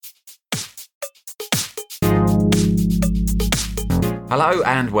Hello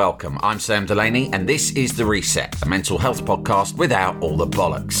and welcome. I'm Sam Delaney and this is The Reset, a mental health podcast without all the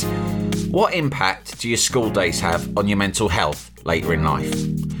bollocks. What impact do your school days have on your mental health later in life?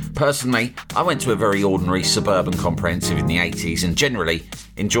 Personally, I went to a very ordinary suburban comprehensive in the 80s and generally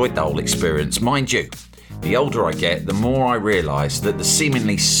enjoyed the whole experience. Mind you, the older I get, the more I realise that the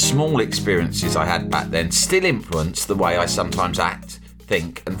seemingly small experiences I had back then still influence the way I sometimes act,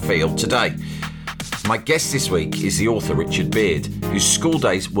 think and feel today. My guest this week is the author Richard Beard, whose school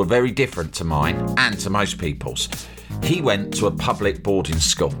days were very different to mine and to most people's. He went to a public boarding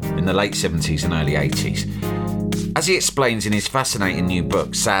school in the late 70s and early 80s. As he explains in his fascinating new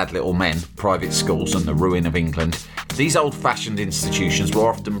book, Sad Little Men, Private Schools and the Ruin of England, these old-fashioned institutions were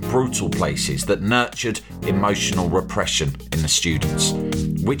often brutal places that nurtured emotional repression in the students,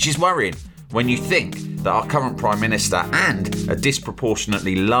 which is worrying when you think that our current Prime Minister and a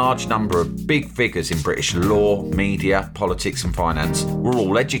disproportionately large number of big figures in British law, media, politics and finance were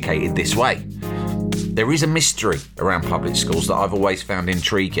all educated this way. There is a mystery around public schools that I've always found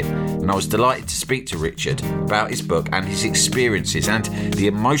intriguing, and I was delighted to speak to Richard about his book and his experiences and the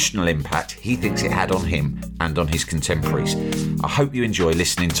emotional impact he thinks it had on him and on his contemporaries. I hope you enjoy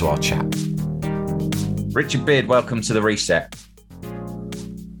listening to our chat. Richard Beard, welcome to The Reset.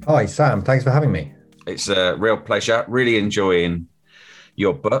 Hi, Sam. Thanks for having me. It's a real pleasure. Really enjoying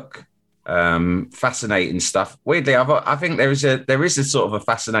your book. Fascinating stuff. Weirdly, I think there is a sort of a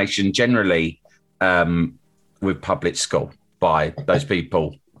fascination generally with public school by those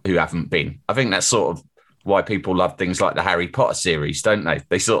people who haven't been. I think that's sort of why people love things like the Harry Potter series, don't they?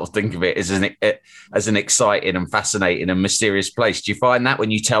 They sort of think of it as an exciting and fascinating and mysterious place. Do you find that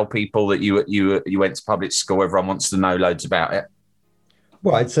when you tell people that you went to public school, everyone wants to know loads about it?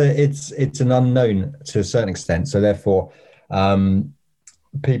 Well, it's an unknown to a certain extent. So therefore,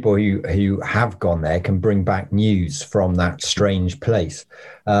 people who have gone there can bring back news from that strange place.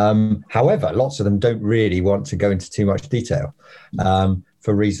 However, lots of them don't really want to go into too much detail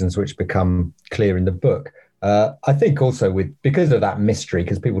for reasons which become clear in the book. I think also because of that mystery,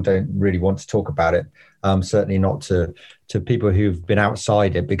 because people don't really want to talk about it, certainly not to people who've been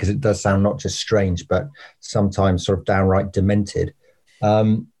outside it, because it does sound not just strange, but sometimes sort of downright demented.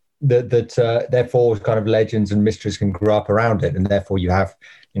 Therefore kind of legends and mysteries can grow up around it, and therefore you have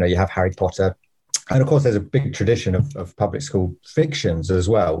Harry Potter, and of course there's a big tradition of public school fictions as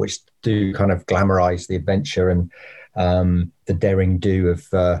well, which do kind of glamorize the adventure and the daring do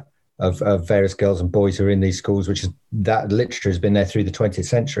of various girls and boys who are in these schools, which is that literature has been there through the 20th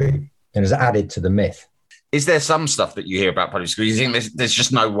century and has added to the myth. Is there some stuff that you hear about public school? You think there's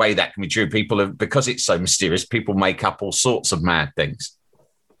just no way that can be true? Because it's so mysterious, people make up all sorts of mad things.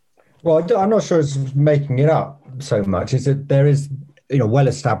 Well, I'm not sure it's making it up so much. Is that there is,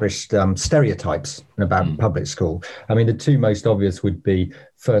 well-established stereotypes about public school. I mean, the two most obvious would be,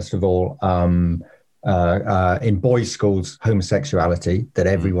 first of all, in boys' schools, homosexuality, that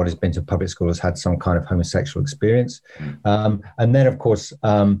everyone who's been to public school has had some kind of homosexual experience. And then, of course,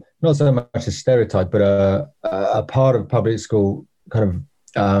 not so much a stereotype, but a part of public school kind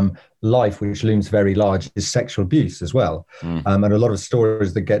of life, which looms very large, is sexual abuse as well. And a lot of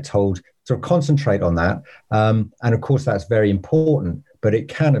stories that get told sort of concentrate on that. And of course, that's very important, but it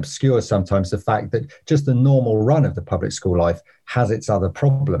can obscure sometimes the fact that just the normal run of the public school life has its other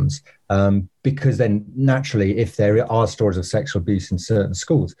problems. Because then naturally, if there are stories of sexual abuse in certain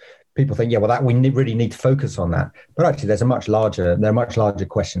schools, people think, we really need to focus on that. But actually, there are much larger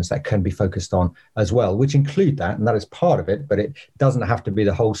questions that can be focused on as well, which include that, and that is part of it, but it doesn't have to be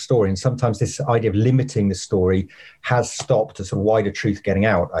the whole story. And sometimes this idea of limiting the story has stopped a sort of wider truth getting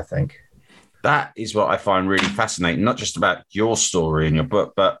out, I think. That is what I find really fascinating, not just about your story in your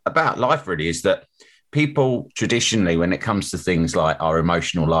book, but about life really, is that people traditionally, when it comes to things like our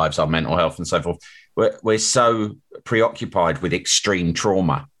emotional lives, our mental health and so forth, we're so preoccupied with extreme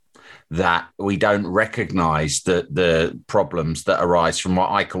trauma that we don't recognise the problems that arise from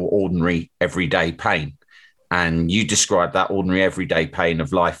what I call ordinary everyday pain. And you describe that ordinary everyday pain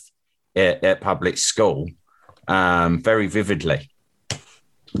of life at public school very vividly.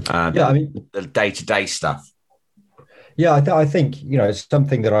 The day-to-day stuff. Yeah, I think, it's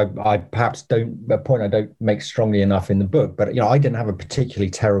something that I perhaps a point I don't make strongly enough in the book, but, I didn't have a particularly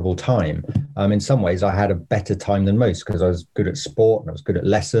terrible time. In some ways, I had a better time than most because I was good at sport and I was good at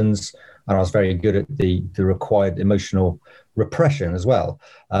lessons and I was very good at the required emotional repression as well.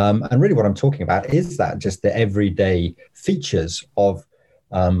 And really what I'm talking about is that just the everyday features of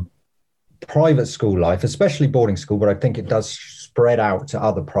private school life, especially boarding school, but I think it does spread out to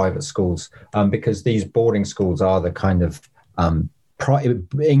other private schools because these boarding schools are the kind of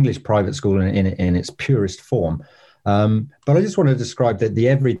English private school in its purest form. But I just want to describe the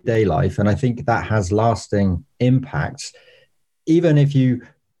everyday life, and I think that has lasting impacts, even if you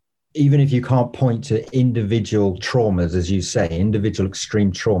can't point to individual traumas, as you say, individual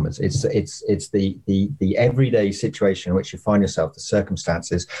extreme traumas. It's the everyday situation in which you find yourself, the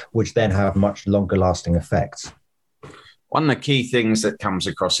circumstances, which then have much longer lasting effects. One of the key things that comes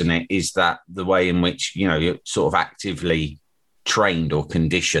across in it is that the way in which, you're sort of actively trained or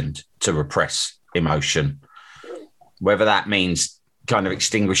conditioned to repress emotion, whether that means kind of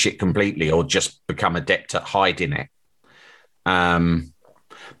extinguish it completely or just become adept at hiding it.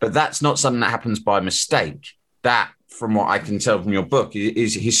 But that's not something that happens by mistake. That, from what I can tell from your book,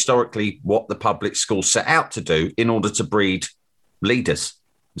 is historically what the public school set out to do in order to breed leaders.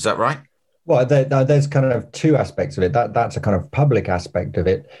 Is that right? Well, there's kind of two aspects of it. That's a kind of public aspect of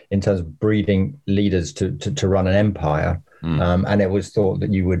it in terms of breeding leaders to run an empire. And it was thought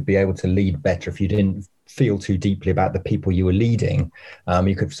that you would be able to lead better if you didn't feel too deeply about the people you were leading.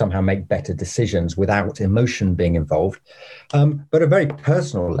 You could somehow make better decisions without emotion being involved. But at a very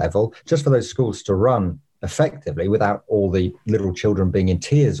personal level, just for those schools to run effectively without all the little children being in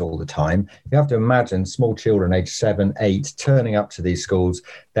tears all the time, you have to imagine small children aged 7, 8 turning up to these schools,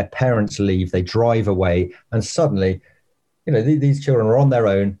 their parents leave, they drive away, and suddenly, these children are on their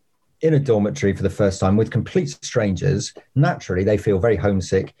own in a dormitory for the first time with complete strangers. Naturally, they feel very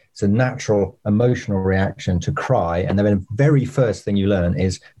homesick. It's a natural emotional reaction to cry. And then the very first thing you learn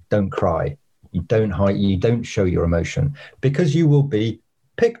is don't cry. You don't hide, you don't show your emotion, because you will be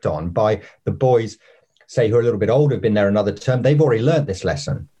picked on by the boys, say, who are a little bit older, have been there another term. They've already learned this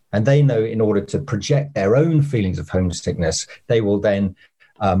lesson. And they know in order to project their own feelings of homesickness, they will then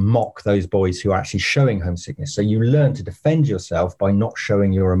mock those boys who are actually showing homesickness. So you learn to defend yourself by not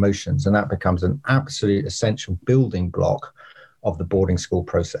showing your emotions. And that becomes an absolute essential building block of the boarding school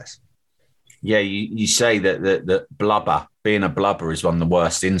process. Yeah, you say that blubber, being a blubber, is one of the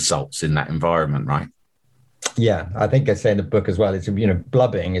worst insults in that environment, right? Yeah, I think I say in the book as well, it's,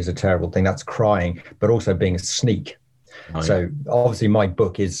 blubbing is a terrible thing. That's crying, but also being a sneak. Oh, yeah. So obviously my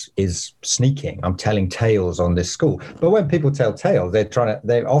book is sneaking. I'm telling tales on this school. But when people tell tales,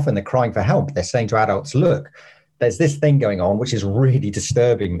 they're often crying for help. They're saying to adults, look, there's this thing going on, which is really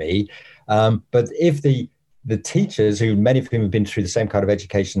disturbing me. But if the teachers, who many of whom have been through the same kind of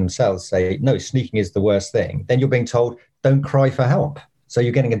education themselves, say, no, sneaking is the worst thing, then you're being told, don't cry for help. So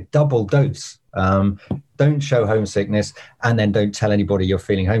you're getting a double dose. Don't show homesickness, and then don't tell anybody you're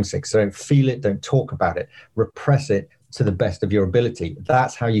feeling homesick. So don't feel it, don't talk about it, repress it to the best of your ability.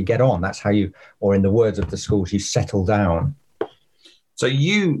 That's how you get on. That's how you, or in the words of the schools, you settle down. So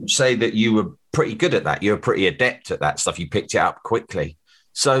you say that you were pretty good at that. You were pretty adept at that stuff. You picked it up quickly.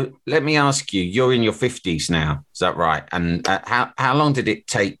 So let me ask you, you're in your 50s now, is that right? And how long did it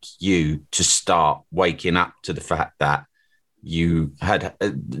take you to start waking up to the fact that you had,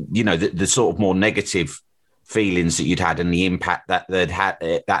 the sort of more negative feelings that you'd had and the impact that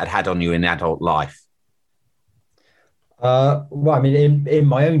had had on you in adult life? Well, I mean, in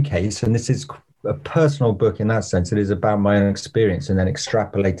my own case, and this is a personal book in that sense, it is about my own experience and then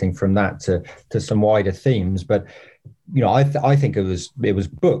extrapolating from that to some wider themes. But I think it was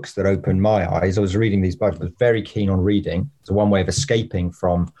books that opened my eyes. I was reading these books. I was very keen on reading. It's one way of escaping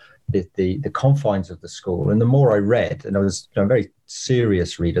from the confines of the school. And the more I read, and I was a very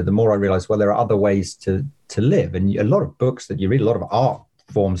serious reader, the more I realized, well, there are other ways to live. And a lot of books that you read, a lot of art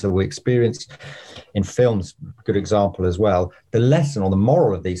forms that we experience in films, good example as well. The lesson or the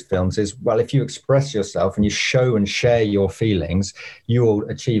moral of these films is, well, if you express yourself and you show and share your feelings, you will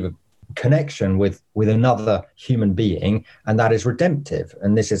achieve a connection with another human being, and that is redemptive.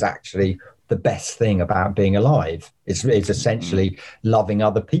 And this is actually the best thing about being alive. It's essentially loving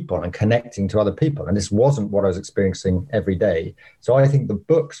other people and connecting to other people. And this wasn't what I was experiencing every day. So I think the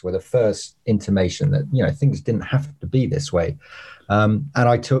books were the first intimation that, things didn't have to be this way. And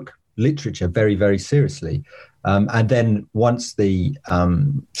I took literature very, very seriously. And then once the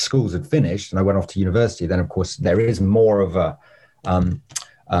schools had finished and I went off to university, then of course there is more of a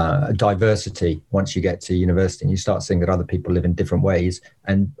diversity once you get to university, and you start seeing that other people live in different ways.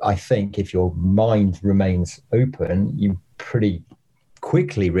 And I think if your mind remains open, you pretty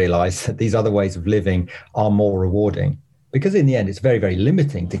quickly realize that these other ways of living are more rewarding, because in the end, it's very, very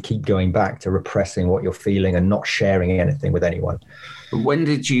limiting to keep going back to repressing what you're feeling and not sharing anything with anyone. When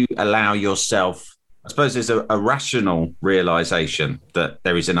did you allow yourself, I suppose there's a rational realization that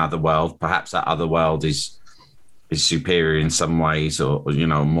there is another world, perhaps that other world is superior in some ways, or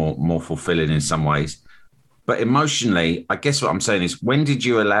more fulfilling in some ways. But emotionally, I guess what I'm saying is, when did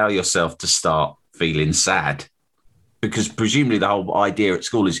you allow yourself to start feeling sad? because presumably the whole idea at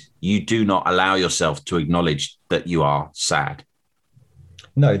school is you do not allow yourself to acknowledge that you are sad.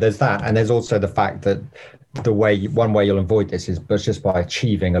 No, there's that. And there's also the fact that one way you'll avoid this is just by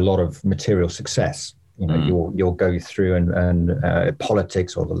achieving a lot of material success. You know, you'll go through and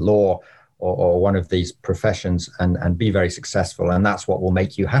politics or the law or one of these professions and be very successful. And that's what will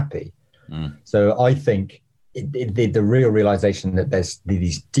make you happy. So I think the real realization that there's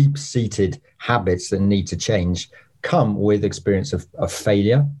these deep-seated habits that need to change come with experience of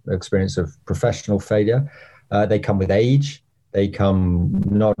failure, experience of professional failure. They come with age. They come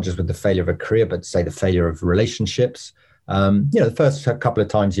not just with the failure of a career, but say the failure of relationships. The first couple of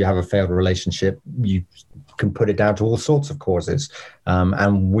times you have a failed relationship, you can put it down to all sorts of causes.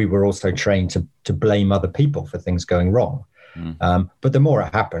 And we were also trained to blame other people for things going wrong. But the more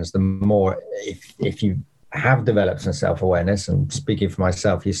it happens, the more if you have developed some self-awareness, and speaking for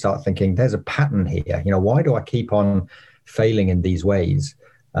myself, you start thinking there's a pattern here. You know, why do I keep on failing in these ways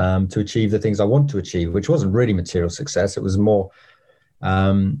to achieve the things I want to achieve, which wasn't really material success. It was more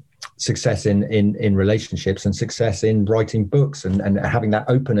success in relationships and success in writing books and having that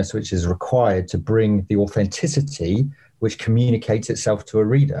openness which is required to bring the authenticity which communicates itself to a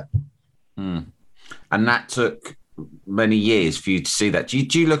reader. And that took many years for you to see that.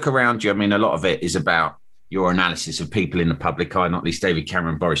 Do you look around you? I mean, a lot of it is about your analysis of people in the public eye, not least David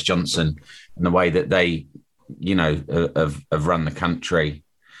Cameron, Boris Johnson, and the way that they, have run the country.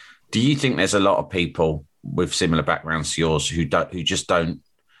 Do you think there's a lot of people with similar backgrounds to yours who just don't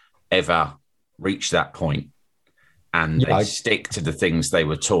ever reach that point, and they stick to the things they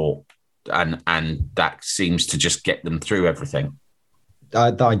were taught, and that seems to just get them through everything?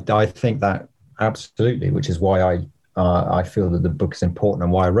 I think that absolutely, which is why I feel that the book is important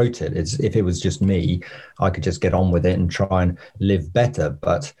and why I wrote it. Is if it was just me, I could just get on with it and try and live better.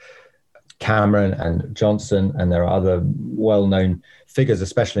 But Cameron and Johnson, and there are other well-known figures,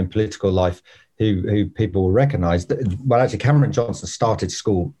 especially in political life, who people will recognize. Well, actually, Cameron and Johnson started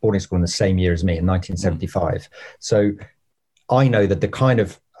boarding school in the same year as me in 1975. So I know that the kind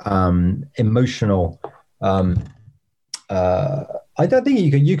of emotional I don't think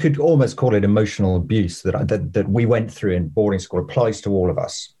you could almost call it emotional abuse that we went through in boarding school applies to all of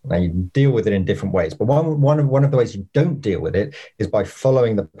us. Now, you deal with it in different ways, but one of the ways you don't deal with it is by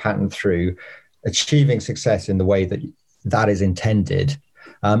following the pattern through, achieving success in the way that is intended,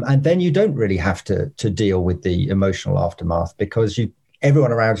 and then you don't really have to deal with the emotional aftermath, because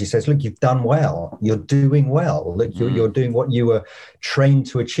everyone around you says, look, you've done well, you're doing well, look, you're doing what you were trained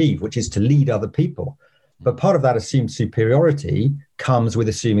to achieve, which is to lead other people. But part of that assumed superiority comes with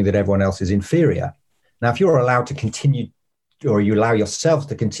assuming that everyone else is inferior. Now, if you're allowed to continue, or you allow yourself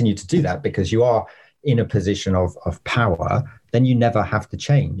to continue to do that because you are in a position of power, then you never have to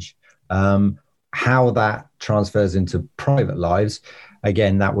change. How that transfers into private lives,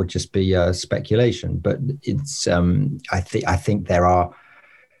 again, that would just be speculation. But it's I think there are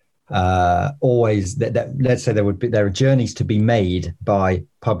always let's say there are journeys to be made by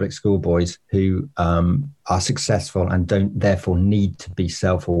public school boys who are successful and don't therefore need to be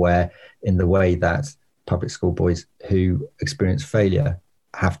self-aware in the way that public school boys who experience failure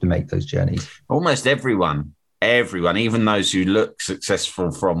have to make those journeys. Almost everyone, even those who look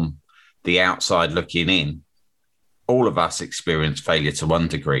successful from the outside looking in, all of us experience failure to one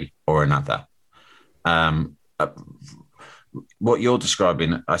degree or another. What you're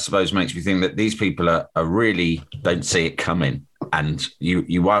describing, I suppose, makes me think that these people are really don't see it coming, and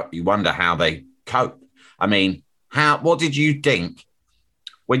you wonder how they cope. I mean, what did you think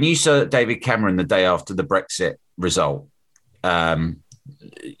when you saw David Cameron the day after the Brexit result,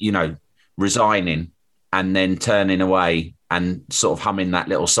 resigning and then turning away and sort of humming that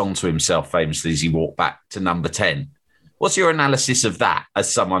little song to himself famously as he walked back to number 10? What's your analysis of that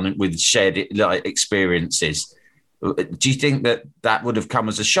as someone with shared experiences? Do you think that would have come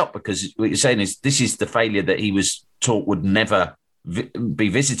as a shock? Because what you're saying is this is the failure that he was taught would never be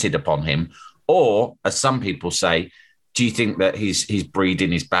visited upon him. Or, as some people say, do you think that his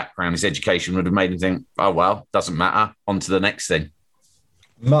breeding, his background, his education would have made him think, oh, well, doesn't matter, on to the next thing?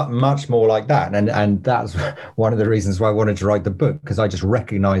 Much more like that. And that's one of the reasons why I wanted to write the book, because I just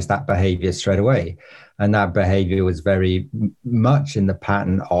recognized that behavior straight away. And that behavior was very much in the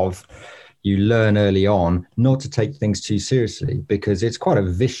pattern of, you learn early on not to take things too seriously, because it's quite a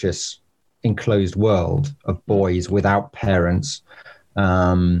vicious, enclosed world of boys without parents.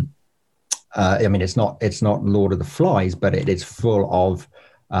 I mean, it's not Lord of the Flies, but it is full of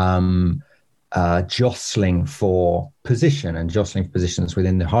jostling for position and jostling for positions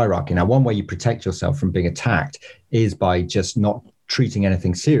within the hierarchy. Now, one way you protect yourself from being attacked is by just not treating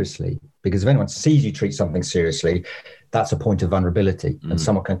anything seriously. because if anyone sees you treat something seriously, that's a point of vulnerability and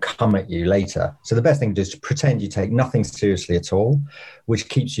someone can come at you later. So the best thing to do is to pretend you take nothing seriously at all, which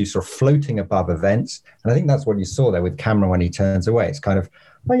keeps you sort of floating above events. And I think that's what you saw there with Cameron when he turns away. It's kind of,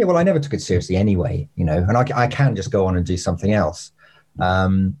 oh yeah, well, I never took it seriously anyway, you know, and I can just go on and do something else.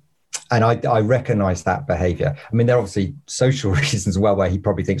 And I recognize that behavior. I mean, there are obviously social reasons as well, where he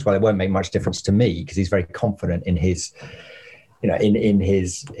probably thinks, well, it won't make much difference to me, because he's very confident in his, you know, in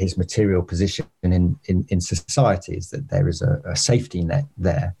his material position in society, is that there is a safety net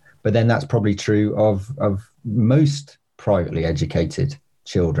there. But then that's probably true of most privately educated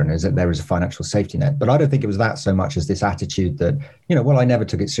children, is that there is a financial safety net. But I don't think it was that so much as this attitude that, you know, well, I never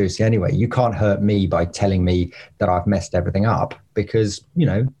took it seriously anyway. You can't hurt me by telling me that I've messed everything up, because, you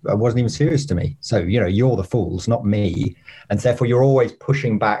know, it wasn't even serious to me. So, you know, you're the fools, not me. And therefore you're always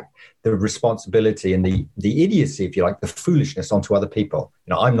pushing back the responsibility and the idiocy, if you like, the foolishness onto other people.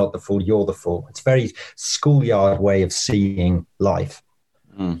 You know, I'm not the fool, you're the fool. It's a very schoolyard way of seeing life.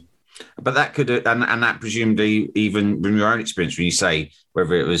 But that could, and that presumably, even from your own experience, when you say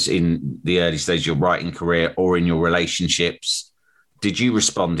whether it was in the early stage of your writing career or in your relationships, did you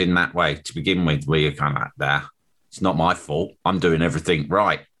respond in that way to begin with, where you're kind of like, there, it's not my fault, I'm doing everything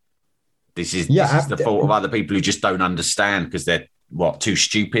right? This is the fault of other people who just don't understand because they're, too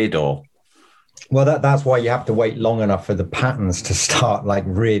stupid? Or well, that's why you have to wait long enough for the patterns to start like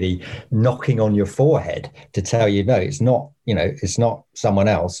really knocking on your forehead to tell you, no, it's not, you know, it's not someone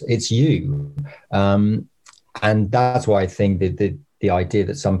else, it's you. And that's why I think that the idea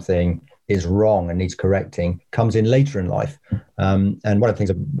that something is wrong and needs correcting comes in later in life. And one of the things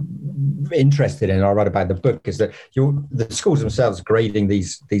I'm interested in, I write about in the book, is that the schools themselves are grading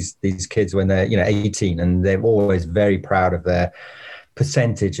these kids when they're, you know, 18, and they're always very proud of their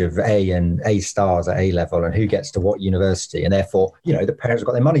percentage of A and A stars at A level and who gets to what university. And therefore, you know, the parents have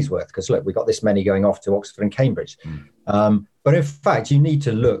got their money's worth, because look, we got this many going off to Oxford and Cambridge. But in fact, you need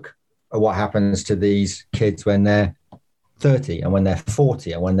to look at what happens to these kids when they're 30 and when they're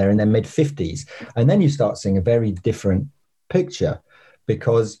 40 and when they're in their mid 50s. And then you start seeing a very different picture,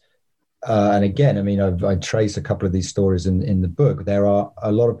 because and again, I mean, I trace a couple of these stories in the book. There are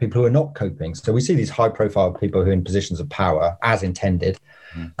a lot of people who are not coping. So we see these high profile people who are in positions of power as intended.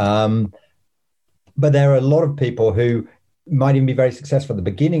 But there are a lot of people who might even be very successful at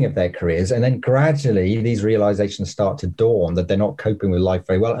the beginning of their careers. And then gradually these realizations start to dawn that they're not coping with life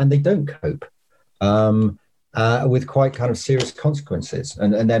very well, and they don't cope with quite kind of serious consequences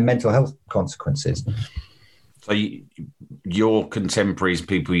and their mental health consequences. So your contemporaries,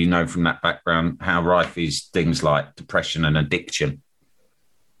 people you know from that background, how rife is things like depression and addiction?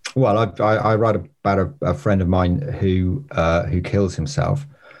 Well, I write about a friend of mine who kills himself,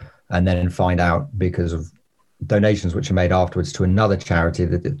 and then find out, because of donations which are made afterwards to another charity,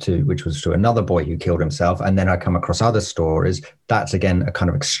 which was to another boy who killed himself. And then I come across other stories. That's again a kind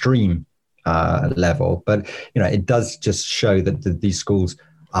of extreme level, but you know, it does just show that these schools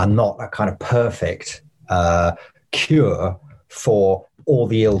are not a kind of perfect cure for all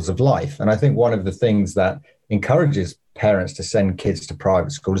the ills of life. And I think one of the things that encourages parents to send kids to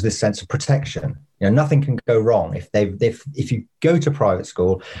private school is this sense of protection. You know, nothing can go wrong if you go to private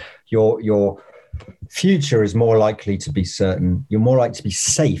school. Your future is more likely to be certain. You're more likely to be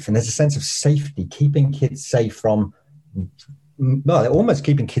safe, and there's a sense of safety, keeping kids safe from. Well, they're almost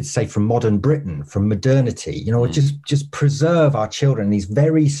keeping kids safe from modern Britain, from modernity. You know, just preserve our children in these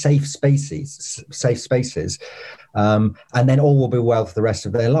very safe spaces, and then all will be well for the rest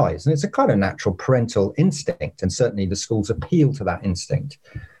of their lives. And it's a kind of natural parental instinct, and certainly the schools appeal to that instinct.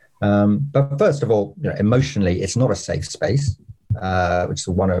 But first of all, you know, emotionally, it's not a safe space, which is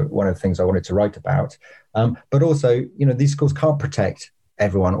one of the things I wanted to write about. But also, you know, these schools can't protect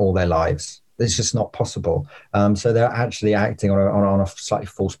everyone all their lives. It's just not possible. So they're actually acting on a slightly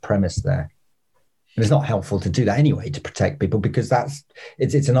false premise there. And it's not helpful to do that anyway, to protect people, because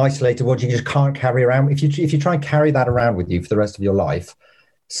it's an isolated world. You just can't carry around. If you try and carry that around with you for the rest of your life,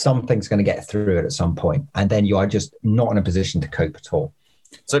 something's going to get through it at some point, and then you are just not in a position to cope at all.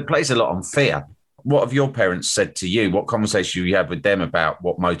 So it plays a lot on fear. What have your parents said to you? What conversation you had with them about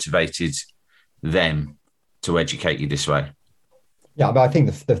what motivated them to educate you this way? Yeah, but I think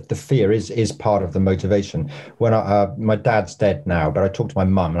the fear is part of the motivation. When my dad's dead now, but I talked to my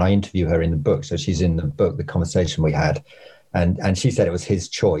mum and I interview her in the book. So she's in the book, the conversation we had, and she said it was his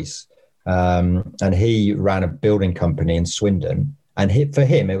choice. And he ran a building company in Swindon, and for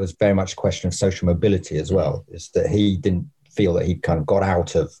him it was very much a question of social mobility as well. Is that he didn't feel that he kind of got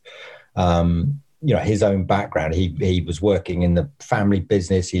out of his own background. He was working in the family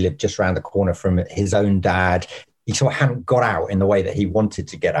business. He lived just around the corner from his own dad. he sort of hadn't got out in the way that he wanted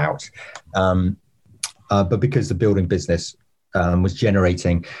to get out. But because the building business was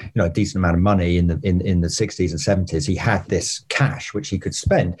generating, a decent amount of money in the 60s and 70s, he had this cash which he could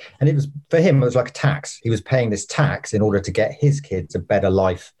spend, and it was, for him, it was like a tax. He was paying this tax in order to get his kids a better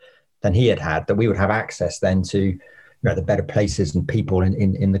life than he had, that we would have access then to the better places and people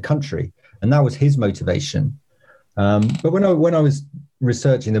in the country, and that was his motivation. But when I was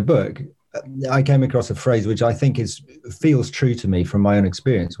researching the book, I came across a phrase which I think feels true to me from my own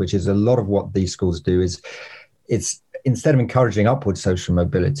experience, which is a lot of what these schools do is it's instead of encouraging upward social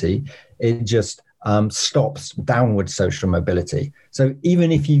mobility, it just stops downward social mobility. So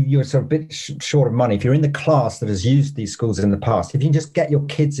even if you're sort of a bit short of money, if you're in the class that has used these schools in the past, if you can just get your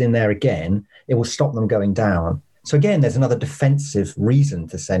kids in there again, it will stop them going down. So again, there's another defensive reason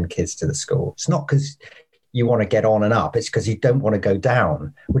to send kids to the school. It's not because you want to get on and up, it's because you don't want to go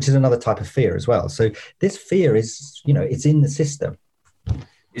down, which is another type of fear as well. So this fear is, it's in the system.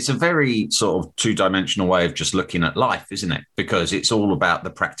 It's a very sort of two-dimensional way of just looking at life, isn't it? Because it's all about the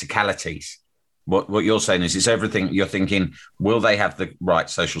practicalities. What you're saying is it's everything. You're thinking, will they have the right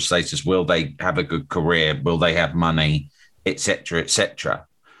social status? Will they have a good career? Will they have money, et cetera, et cetera?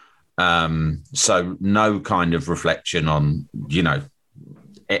 So no kind of reflection on,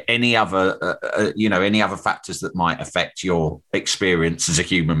 any other, any other factors that might affect your experience as a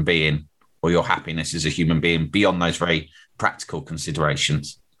human being or your happiness as a human being beyond those very practical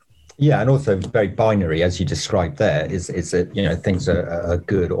considerations. Yeah, and also very binary, as you described there, is that, things are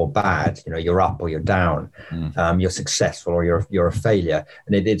good or bad, you're up or you're down, you're successful or you're a failure.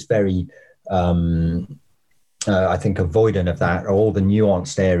 And it's very, I think, avoidant of that, or all the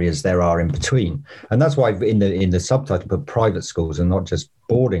nuanced areas there are in between. And that's why in the subtitle put private schools and not just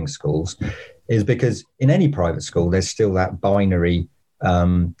boarding schools, is because in any private school, there's still that binary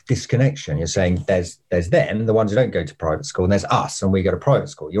disconnection. You're saying there's them, the ones who don't go to private school, and there's us, and we go to private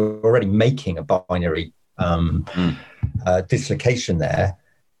school. You're already making a binary dislocation there,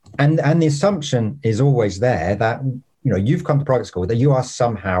 and the assumption is always there that you've come to private school, that you are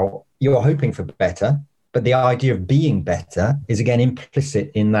hoping for better, but the idea of being better is again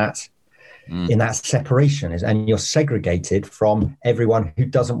implicit in that separation, and you're segregated from everyone who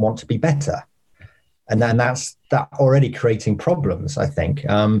doesn't want to be better. And then that's already creating problems, I think,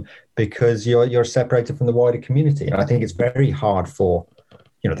 because you're separated from the wider community. And I think it's very hard for,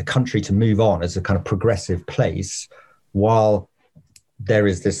 the country to move on as a kind of progressive place while there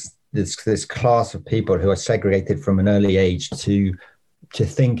is this class of people who are segregated from an early age to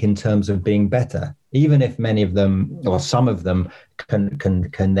think in terms of being better, even if many of them or some of them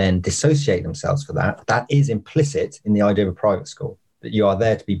can then dissociate themselves for that. That is implicit in the idea of a private school, that you are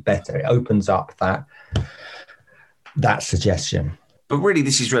there to be better. It opens up that suggestion. But really,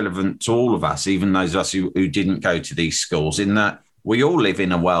 this is relevant to all of us, even those of us who didn't go to these schools, in that we all live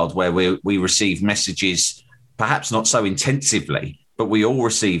in a world where we receive messages, perhaps not so intensively, but we all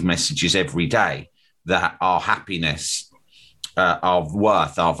receive messages every day that our happiness, our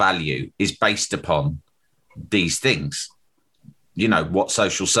worth, our value is based upon these things. What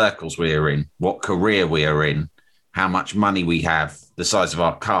social circles we are in, what career we are in, how much money we have, the size of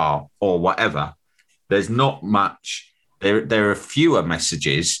our car, or whatever. There's not much. There are fewer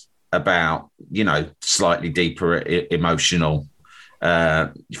messages about, slightly deeper emotional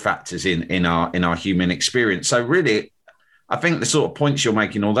factors in our human experience. So really, I think the sort of points you're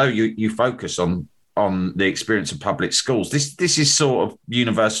making, although you focus on the experience of public schools, this is sort of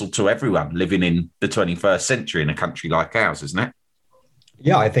universal to everyone living in the 21st century in a country like ours, isn't it?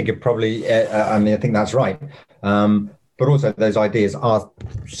 Yeah, I think it probably, I think that's right. But also those ideas are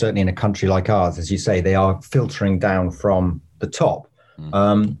certainly in a country like ours, as you say, they are filtering down from the top.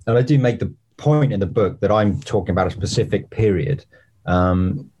 And I do make the point in the book that I'm talking about a specific period,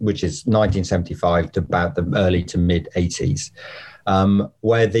 which is 1975 to about the early to mid 80s,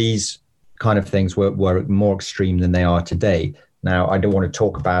 where these kind of things were more extreme than they are today. Now, I don't want to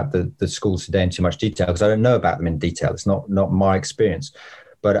talk about the schools today in too much detail because I don't know about them in detail. It's not my experience.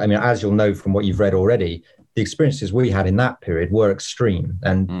 But I mean, as you'll know from what you've read already, the experiences we had in that period were extreme,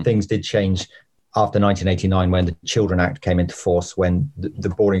 and things did change after 1989 when the Children Act came into force, when the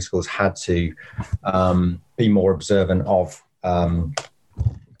boarding schools had to be more observant of, I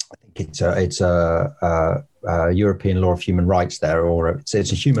think it's a European law of human rights there, or it's a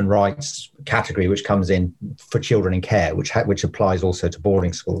human rights category which comes in for children in care, which applies also to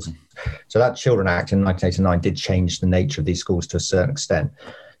boarding schools. So that Children Act in 1989 did change the nature of these schools to a certain extent.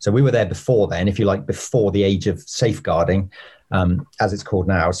 So we were there before then, if you like, before the age of safeguarding, as it's called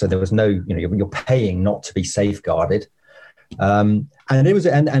now. So there was no, you're paying not to be safeguarded. And it was,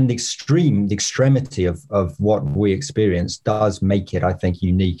 and the extremity of what we experienced does make it, I think,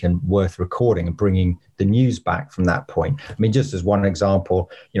 unique and worth recording and bringing the news back from that point. I mean, just as one example,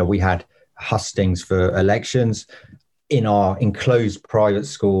 we had hustings for elections in our enclosed private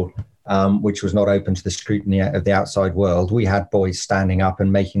school, which was not open to the scrutiny of the outside world. We had boys standing up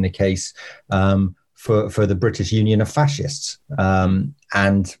and making the case for the British Union of Fascists.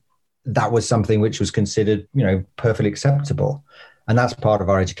 And that was something which was considered, perfectly acceptable. And that's part of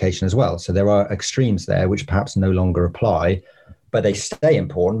our education as well. So there are extremes there which perhaps no longer apply, but they stay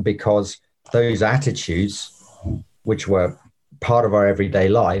important because those attitudes, which were part of our everyday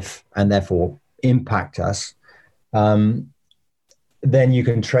life and therefore impact us, then you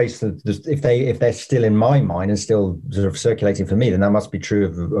can trace if they're still in my mind and still sort of circulating for me, then that must be true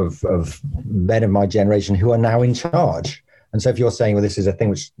of men of my generation who are now in charge. And so if you're saying, well, this is a thing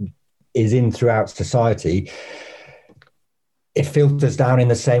which is in throughout society, it filters down in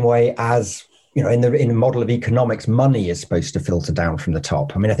the same way as, in the model of economics, money is supposed to filter down from the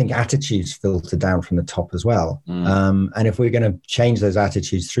top. I mean, I think attitudes filter down from the top as well. And if we're going to change those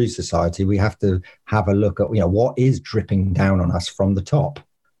attitudes through society, we have to have a look at, what is dripping down on us from the top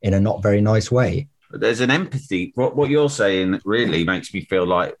in a not very nice way. But there's an empathy. What you're saying really makes me feel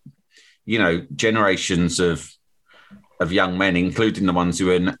like, generations of young men, including the ones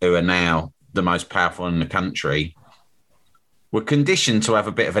who are now the most powerful in the country, were conditioned to have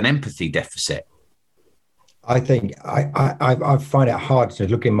a bit of an empathy deficit. I think I find it hard to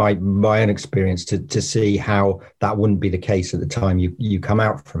look in my own experience to see how that wouldn't be the case at the time you come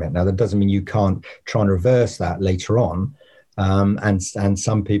out from it. Now, that doesn't mean you can't try and reverse that later on. And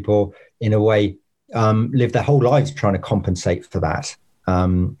some people, in a way, live their whole lives trying to compensate for that.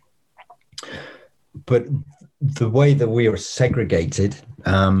 But the way that we were segregated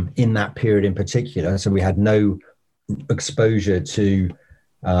in that period in particular, so we had no exposure to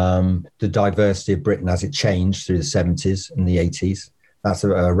the diversity of Britain as it changed through the 70s and the 80s. That's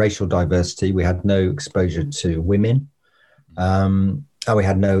a racial diversity. We had no exposure to women. And we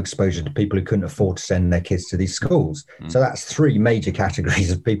had no exposure to people who couldn't afford to send their kids to these schools. So that's three major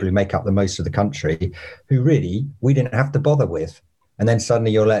categories of people who make up the most of the country who really we didn't have to bother with. And then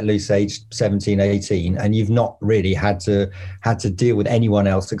suddenly you're let loose age 17, 18, and you've not really had to deal with anyone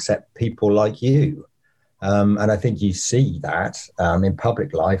else except people like you. And I think you see that in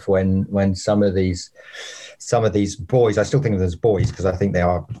public life when some of these boys, I still think of them as boys because I think they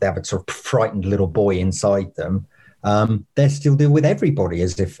have a sort of frightened little boy inside them. They're still dealing with everybody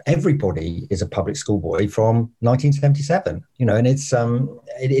as if everybody is a public school boy from 1977. And it's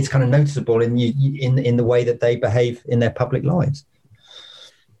kind of noticeable in the way that they behave in their public lives.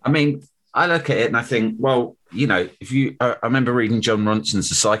 I mean, I look at it and I think, well, I remember reading John Ronson's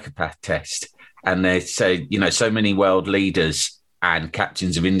The Psychopath Test. And they say, so many world leaders and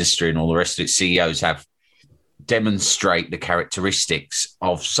captains of industry and all the rest of it, CEOs demonstrate the characteristics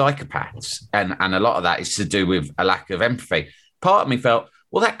of psychopaths. And a lot of that is to do with a lack of empathy. Part of me felt,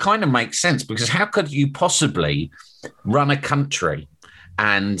 well, that kind of makes sense because how could you possibly run a country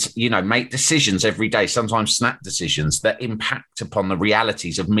and, make decisions every day, sometimes snap decisions that impact upon the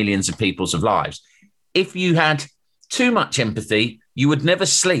realities of millions of people's lives? If you had too much empathy, you would never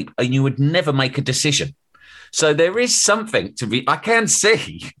sleep and you would never make a decision. So there is something I can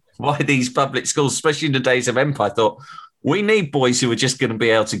see why these public schools, especially in the days of empire, thought we need boys who are just going to be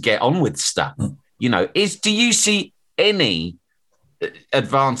able to get on with stuff. Do you see any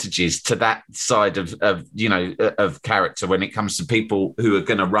advantages to that side of character when it comes to people who are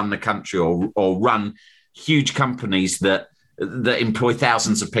going to run the country or run huge companies that employ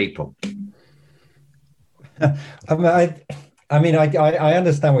thousands of people? I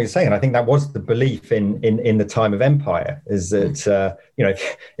understand what you're saying. I think that was the belief in the time of empire, is that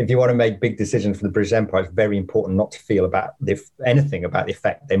if you want to make big decisions for the British Empire, it's very important not to feel about anything about the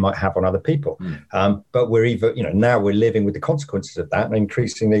effect they might have on other people. But now we're living with the consequences of that, and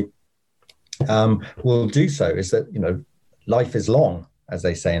increasingly will do so. Is that life is long, as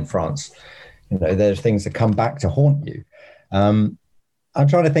they say in France. There are things that come back to haunt you. I'm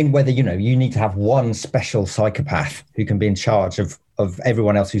trying to think whether, you need to have one special psychopath who can be in charge of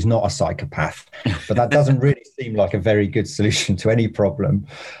everyone else who's not a psychopath. But that doesn't really seem like a very good solution to any problem.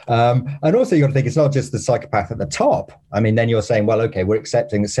 And also you got to think it's not just the psychopath at the top. I mean, then you're saying, well, okay, we're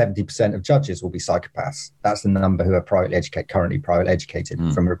accepting that 70% of judges will be psychopaths. That's the number who are currently privately educated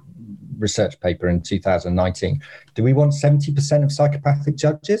from a research paper in 2019. Do we want 70% of psychopathic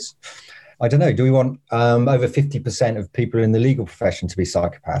judges? I don't know. Do we want over 50% of people in the legal profession to be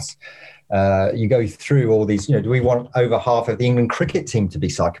psychopaths? You go through all these, do we want over half of the England cricket team to be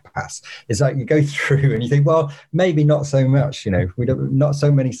psychopaths? It's like you go through and you think, well, maybe not so much, we don't, not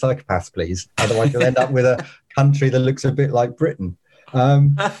so many psychopaths, please. Otherwise you'll end up with a country that looks a bit like Britain.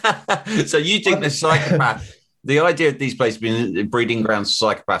 So you think the idea of these places being breeding grounds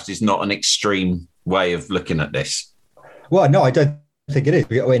for psychopaths is not an extreme way of looking at this? Well, no, I don't think it is,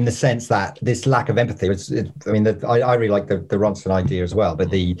 in the sense that this lack of empathy. I really like the Ronson idea as well,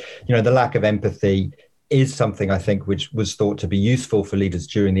 but the lack of empathy is something I think which was thought to be useful for leaders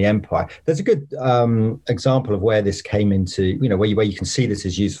during the empire. There's a good example of where this came into, where you can see this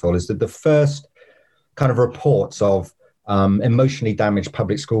is useful, is that the first kind of reports of emotionally damaged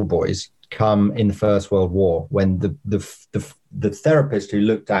public school boys come in the First World War, when the therapist who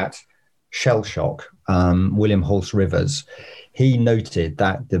looked at shell shock, William Hulse Rivers, he noted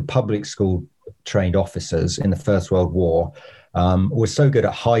that the public school trained officers in the First World War were so good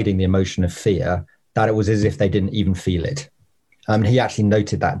at hiding the emotion of fear that it was as if they didn't even feel it. He actually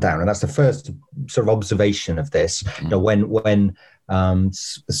noted that down, and that's the first sort of observation of this. When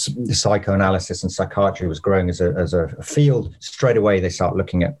psychoanalysis and psychiatry was growing as a field, straight away they start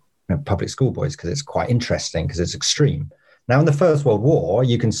looking at public school boys because it's quite interesting, because it's extreme. Now, in the First World War,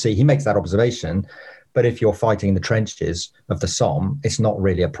 you can see he makes that observation, but if you're fighting in the trenches of the Somme, it's not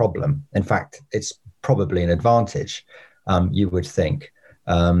really a problem. In fact, it's probably an advantage, you would think,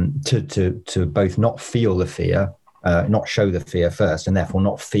 to both not feel the fear, not show the fear first, and therefore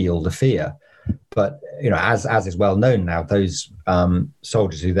not feel the fear. But as is well known now, those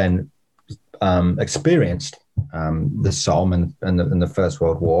soldiers who then experienced the Somme and the First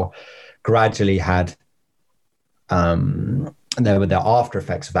World War gradually had the after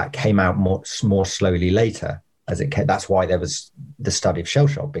effects of that came out more slowly later. That's why there was the study of shell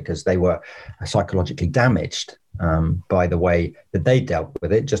shock, because they were psychologically damaged by the way that they dealt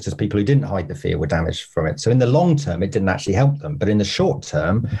with it, just as people who didn't hide the fear were damaged from it. So in the long term, it didn't actually help them. But in the short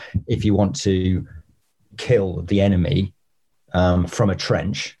term, if you want to kill the enemy from a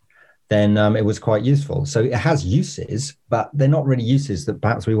trench, then it was quite useful. So it has uses, but they're not really uses that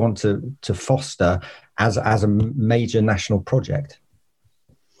perhaps we want to foster as a major national project.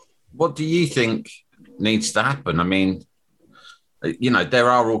 What do you think needs to happen? I mean, there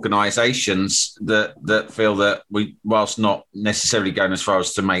are organisations that feel that we, whilst not necessarily going as far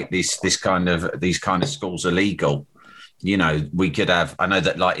as to make these kind of schools illegal, we could have. I know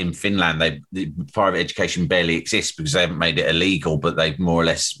that, like in Finland, the private education barely exists because they haven't made it illegal, but they've more or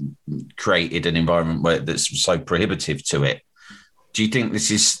less created an environment that's so prohibitive to it. Do you think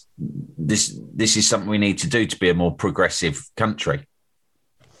this is something we need to do to be a more progressive country?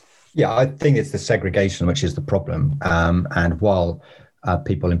 Yeah, I think it's the segregation which is the problem. And while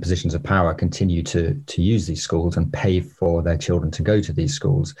people in positions of power continue to use these schools and pay for their children to go to these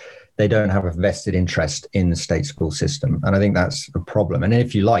schools, they don't have a vested interest in the state school system. And I think that's a problem. And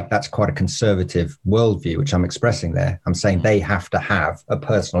if you like, that's quite a conservative worldview, which I'm expressing there. I'm saying they have to have a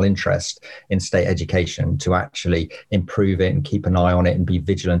personal interest in state education to actually improve it and keep an eye on it and be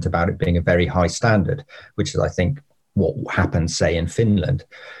vigilant about it being a very high standard, which is, I think, what happens, say, in Finland.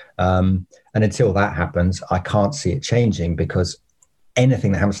 And until that happens, I can't see it changing, because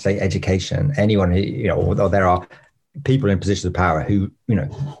anything that happens to state education, anyone who, although there are people in positions of power who,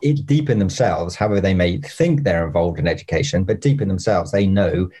 deep in themselves, however they may think they're involved in education, but deep in themselves, they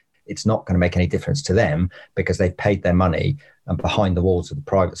know it's not going to make any difference to them because they've paid their money, and behind the walls of the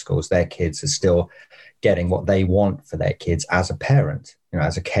private schools, their kids are still getting what they want for their kids as a parent,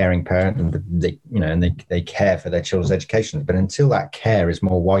 as a caring parent, and they care for their children's education. But until that care is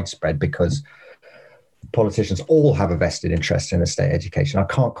more widespread, because politicians all have a vested interest in a state education, I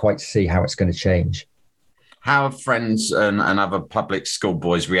can't quite see how it's going to change. How have friends and other public school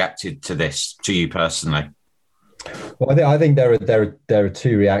boys reacted to this, to you personally? Well, I think there are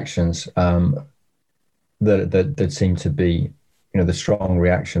two reactions that seem to be, the strong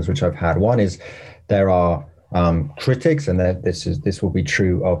reactions which I've had. One is there are critics, and this will be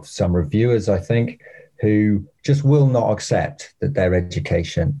true of some reviewers, I think, who just will not accept that their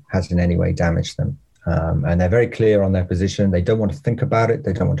education has in any way damaged them. And they're very clear on their position. They don't want to think about it.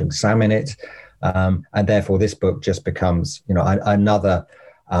 They don't want to examine it. And therefore, this book just becomes, another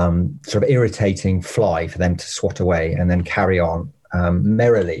sort of irritating fly for them to swat away and then carry on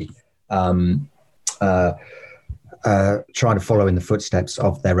merrily, trying to follow in the footsteps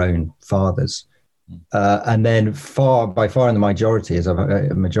of their own fathers. And then by far in the majority, I've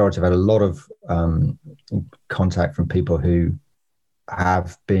had a lot of contact from people who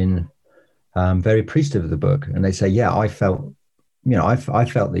have been very appreciative of the book, and they say, yeah, I felt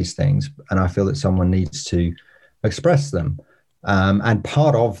these things, and I feel that someone needs to express them. And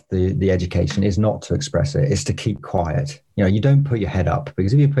part of the education is not to express it, it's to keep quiet. You don't put your head up,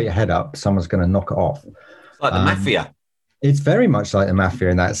 because if you put your head up, someone's going to knock it off. It's like the mafia. It's very much like the mafia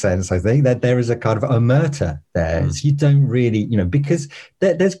in that sense. I think that there is a kind of omerta there. You don't really, because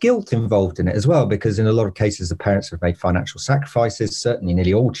there's guilt involved in it as well, because in a lot of cases, the parents have made financial sacrifices. Certainly,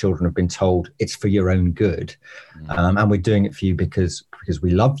 nearly all children have been told it's for your own good. And we're doing it for you because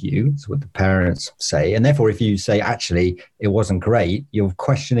we love you. That's what the parents say. And therefore, if you say, actually, it wasn't great, you're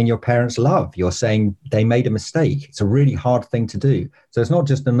questioning your parents' love. You're saying they made a mistake. It's a really hard thing to do. So it's not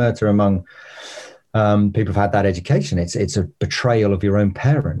just omerta among people who've had that education. It's a betrayal of your own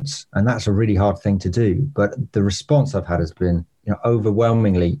parents, and that's a really hard thing to do. But the response I've had has been,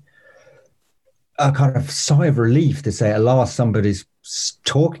 overwhelmingly a kind of sigh of relief to say, at last, somebody's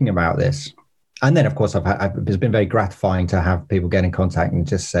talking about this. And then, of course, it's been very gratifying to have people get in contact and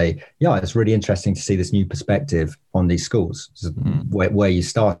just say, yeah, it's really interesting to see this new perspective on these schools, where you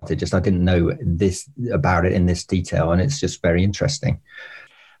started. Just, I didn't know this about it in this detail, and it's just very interesting.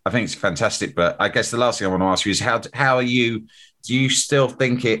 I think it's fantastic, but I guess the last thing I want to ask you is how are you? Do you still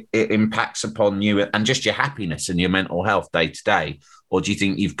think it impacts upon you and just your happiness and your mental health day to day, or do you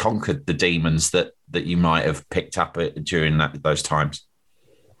think you've conquered the demons that you might have picked up during those times?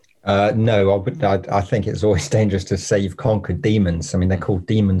 No, I think it's always dangerous to say you've conquered demons. I mean, they're called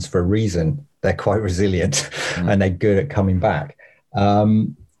demons for a reason. They're quite resilient and they're good at coming back.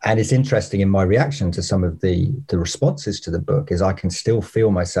 And it's interesting in my reaction to some of the responses to the book is I can still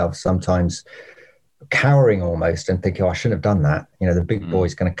feel myself sometimes cowering almost and thinking, I shouldn't have done that. The big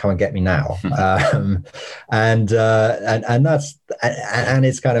boy's going to come and get me now. And that's, and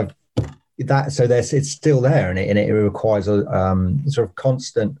it's kind of that. So it's still there, and it requires a sort of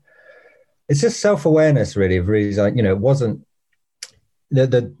constant, it's just self-awareness really, like, it wasn't,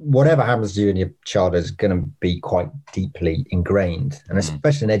 the whatever happens to you in your childhood is going to be quite deeply ingrained, and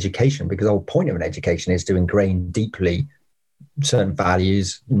especially in education, because the whole point of an education is to ingrain deeply certain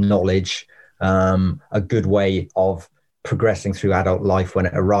values, knowledge, a good way of progressing through adult life when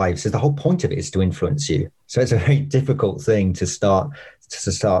it arrives. So the whole point of it is to influence you. So it's a very difficult thing to start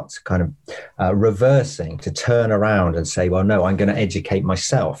kind of reversing, to turn around and say, well, no, I'm going to educate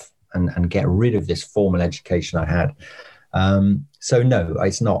myself and get rid of this formal education I had. So no,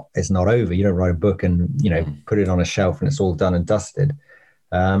 it's not over. You don't write a book and, put it on a shelf and it's all done and dusted.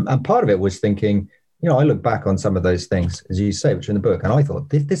 And part of it was thinking, I look back on some of those things, as you say, which are in the book, and I thought,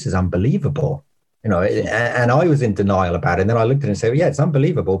 this is unbelievable, and I was in denial about it. And then I looked at it and said, well, yeah, it's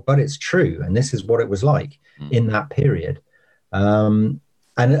unbelievable, but it's true. And this is what it was like in that period. And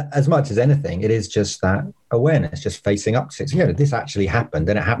as much as anything, it is just that awareness, just facing up to it. This actually happened,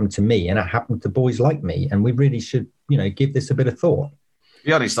 and it happened to me, and it happened to boys like me. And we really should, give this a bit of thought. To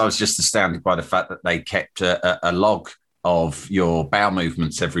be honest, I was just astounded by the fact that they kept a log of your bowel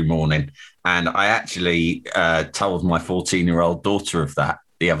movements every morning. And I actually told my 14-year-old daughter of that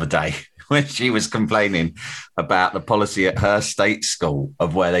the other day when she was complaining about the policy at her state school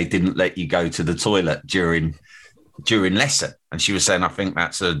of where they didn't let you go to the toilet during lesson. And she was saying, I think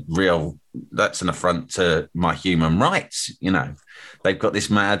that's an affront to my human rights. They've got this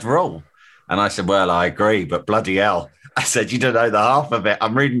mad rule. And I said, well, I agree, but bloody hell. I said, you don't know the half of it.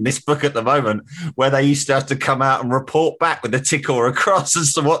 I'm reading this book at the moment where they used to have to come out and report back with a tick or a cross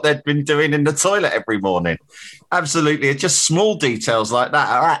as to what they'd been doing in the toilet every morning. Absolutely. It's just small details like that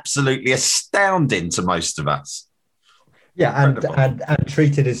are absolutely astounding to most of us. Yeah, and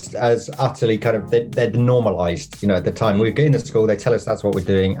treated as utterly kind of, they're normalised. At the time we were getting to school, they tell us that's what we're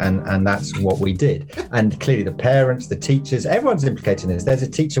doing, and that's what we did. And clearly the parents, the teachers, everyone's implicated in this. There's a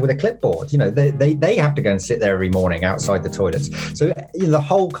teacher with a clipboard. They have to go and sit there every morning outside the toilets. So the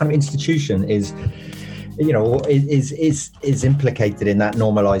whole kind of institution is implicated in that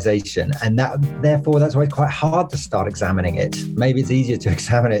normalization, and therefore that's why it's quite hard to start examining it. Maybe it's easier to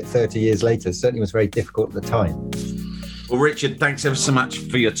examine it 30 years later. It certainly was very difficult at the time. Well, Richard, thanks ever so much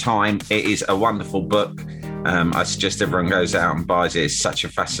for your time. It is a wonderful book. I suggest everyone goes out and buys it. It's such a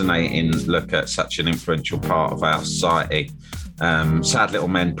fascinating look at such an influential part of our society. Sad Little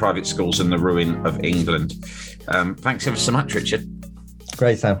Men, Private Schools and the Ruin of England. Thanks ever so much, Richard.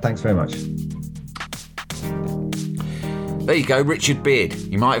 Great, Sam. Thanks very much. There you go, Richard Beard.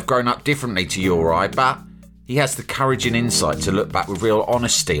 He might have grown up differently to you or I, but he has the courage and insight to look back with real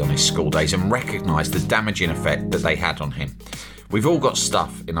honesty on his school days and recognise the damaging effect that they had on him. We've all got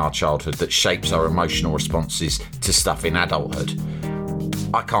stuff in our childhood that shapes our emotional responses to stuff in adulthood.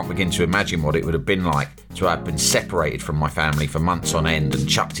 I can't begin to imagine what it would have been like to have been separated from my family for months on end and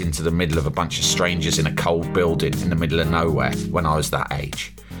chucked into the middle of a bunch of strangers in a cold building in the middle of nowhere when I was that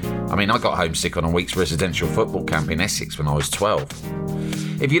age. I mean, I got homesick on a week's residential football camp in Essex when I was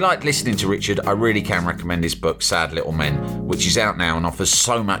 12. If you like listening to Richard, I really can recommend his book, Sad Little Men, which is out now and offers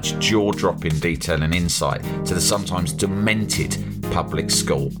so much jaw-dropping detail and insight to the sometimes demented public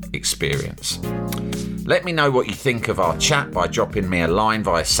school experience. Let me know what you think of our chat by dropping me a line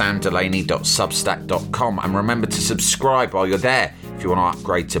via samdelaney.substack.com, and remember to subscribe while you're there if you want to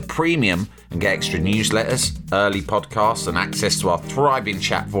upgrade to premium and get extra newsletters, early podcasts and access to our thriving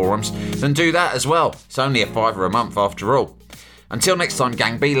chat forums. Then do that as well. It's only $5 a month after all. Until next time,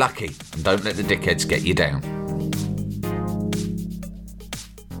 gang, be lucky and don't let the dickheads get you down.